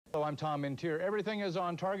I'm Tom Mintier. Everything is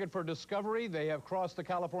on target for Discovery. They have crossed the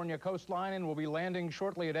California coastline and will be landing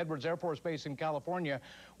shortly at Edwards Air Force Base in California.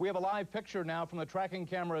 We have a live picture now from the tracking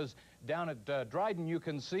cameras down at Dryden. You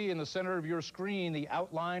can see in the center of your screen the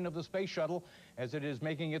outline of the space shuttle as it is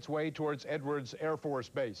making its way towards Edwards Air Force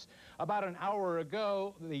Base. About an hour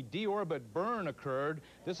ago, the deorbit burn occurred.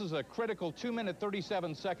 This is a critical 2-minute,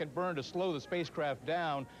 37-second burn to slow the spacecraft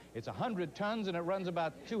down. It's 100 tons and it runs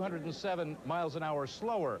about 207 miles an hour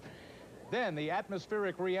slower. Then the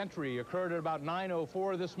atmospheric re-entry occurred at about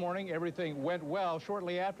 9:04 this morning. Everything went well.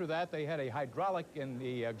 Shortly after that, they had a hydraulic in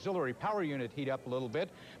the auxiliary power unit heat up a little bit,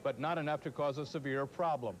 but not enough to cause a severe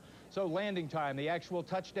problem. So landing time, the actual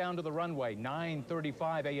touchdown to the runway,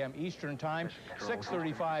 9:35 a.m. Eastern Time,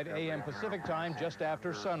 6:35 a.m. Pacific Time, just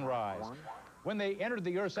after sunrise. When they entered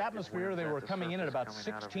the Earth's atmosphere, they were coming in at about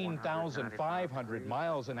 16,500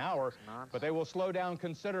 miles an hour, but they will slow down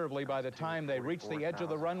considerably by the time they reach the edge of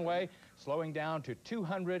the runway, slowing down to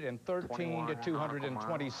 213 to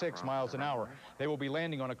 226 miles an hour. They will be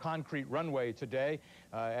landing on a concrete runway today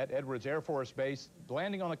at Edwards Air Force Base,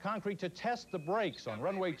 landing on the concrete to test the brakes on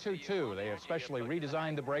runway 22. They have specially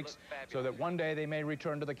redesigned the brakes so that one day they may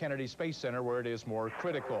return to the Kennedy Space Center where it is more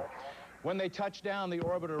critical. When they touch down, the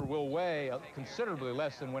orbiter will weigh considerably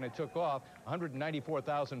less than when it took off,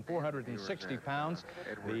 194,460 pounds.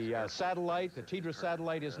 The satellite, the TDRS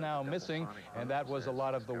satellite, is now missing, and that was a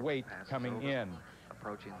lot of the weight coming in.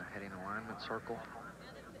 Approaching the heading alignment circle.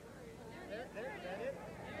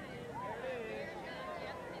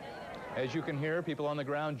 As you can hear, people on the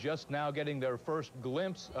ground just now getting their first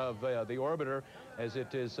glimpse of the orbiter as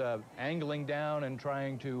it is angling down and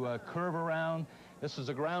trying to curve around. This is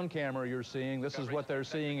a ground camera you're seeing. This is what they're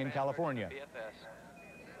seeing in California.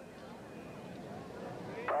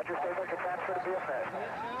 Roger, stay back and transfer to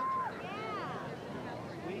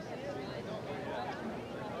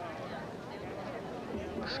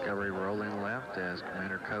BFS. Discovery rolling left as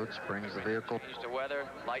Commander Coates brings the vehicle. Used to weather,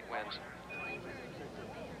 light winds.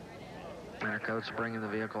 Commander Coates bringing the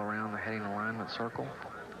vehicle around the heading alignment circle.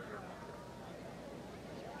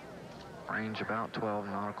 Range about 12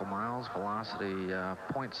 nautical miles, velocity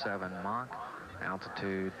 0.7 Mach,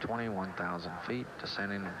 altitude 21,000 feet,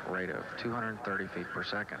 descending rate of 230 feet per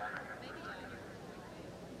second.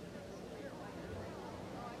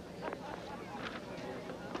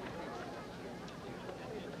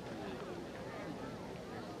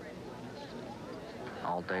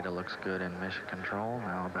 All data looks good in mission control,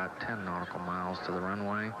 now about 10 nautical miles to the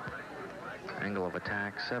runway. Angle of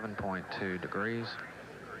attack 7.2 degrees.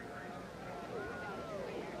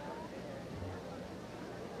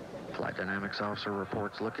 Flight Dynamics Officer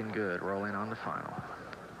reports looking good, rolling on to final.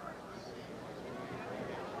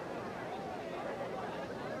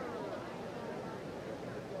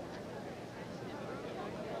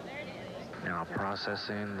 Now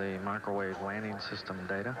processing the microwave landing system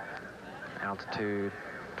data. Altitude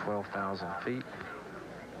 12,000 feet.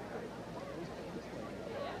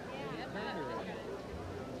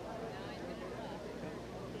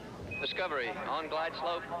 Discovery, on glide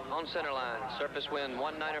slope, on center line, surface wind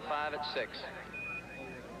 195 at 6.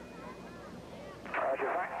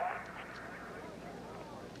 Roger,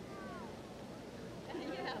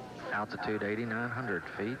 Altitude 8,900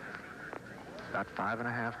 feet, about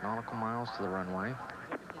 5.5 nautical miles to the runway.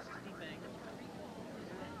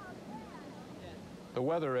 The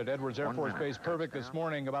weather at Edwards Air Force Base perfect this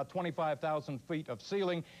morning, about 25,000 feet of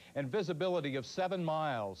ceiling and visibility of 7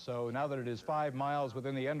 miles. So now that it is 5 miles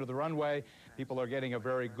within the end of the runway, people are getting a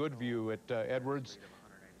very good view at Edwards.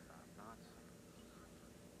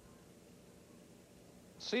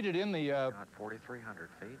 Seated in the 4,300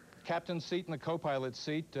 feet. captain's seat and the co-pilot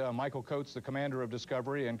seat, Michael Coates, the commander of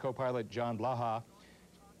Discovery, and co-pilot John Blaha.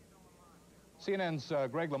 CNN's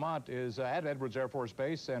Greg Lamont is at Edwards Air Force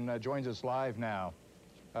Base and joins us live now.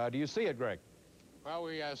 Do you see it, Greg? Well,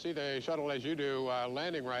 we see the shuttle, as you do,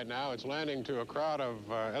 landing right now. It's landing to a crowd of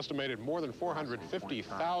estimated more than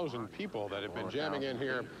 450,000 people that have been jamming in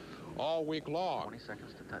here all week long. 20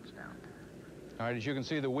 seconds to touchdown. All right, as you can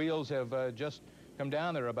see, the wheels have just come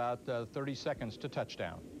down. They're about 30 seconds to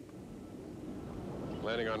touchdown.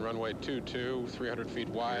 Landing on runway 22, 300 feet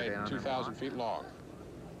wide, 2,000 feet long.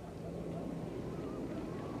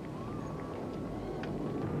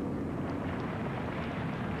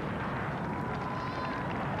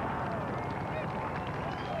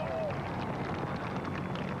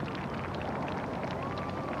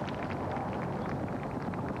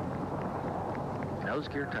 Nose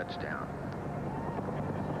gear touchdown.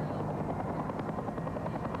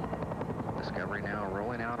 Discovery now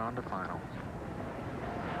rolling out onto final.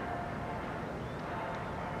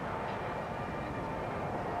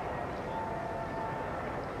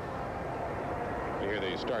 hear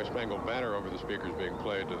the Star Spangled Banner over the speakers being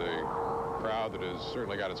played to the crowd that has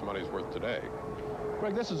certainly got its money's worth today.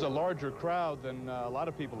 Greg, this is a larger crowd than a lot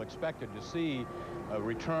of people expected to see a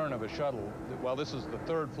return of a shuttle. Well, this is the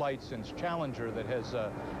third flight since Challenger that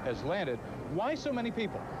has landed. Why so many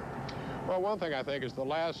people? Well, one thing I think is the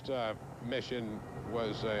last mission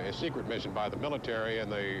was a secret mission by the military, and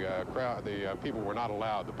the people were not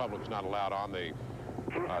allowed, the public was not allowed on the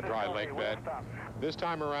dry lake bed. This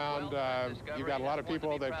time around, you've got a lot of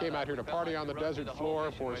people that came out here to party on the desert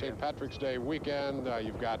floor for St. Patrick's Day weekend.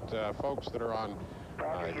 You've got folks that are on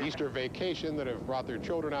Easter vacation that have brought their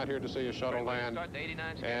children out here to see a shuttle land.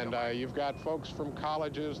 And you've got folks from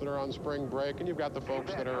colleges that are on spring break, and you've got the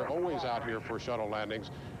folks that are always out here for shuttle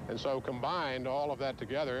landings. And so combined, all of that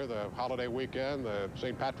together, the holiday weekend, the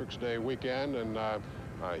St. Patrick's Day weekend, and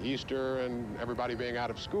Easter, and everybody being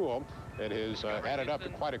out of school, it has added up to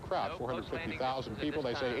quite a crowd, 450,000 people.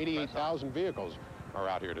 They say 88,000 vehicles are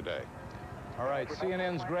out here today. All right,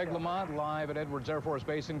 CNN's Greg Lamont live at Edwards Air Force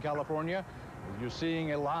Base in California. You're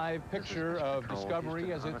seeing a live picture of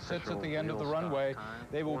Discovery as it sits at the end of the runway.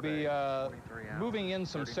 They will be moving in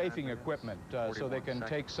some safing equipment so they can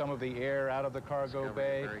take some of the air out of the cargo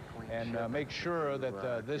bay and make sure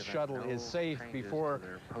that this shuttle is safe before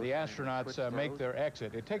the astronauts make their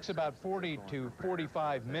exit. It takes about 40 to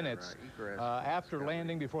 45 minutes after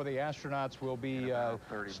landing before the astronauts will be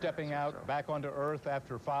stepping out back onto Earth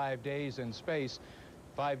after 5 days in space.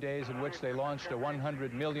 5 days in which they launched a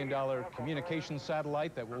 $100 million communications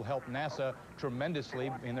satellite that will help NASA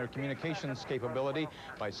tremendously in their communications capability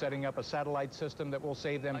by setting up a satellite system that will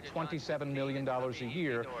save them $27 million a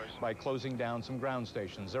year by closing down some ground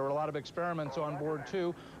stations. There were a lot of experiments on board,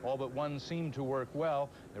 too. All but one seemed to work well.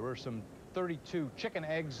 There were some 32 chicken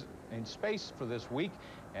eggs in space for this week,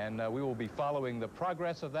 and we will be following the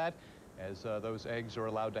progress of that as those eggs are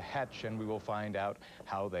allowed to hatch, and we will find out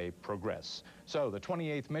how they progress. So the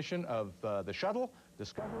 28th mission of the shuttle,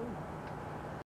 Discovery.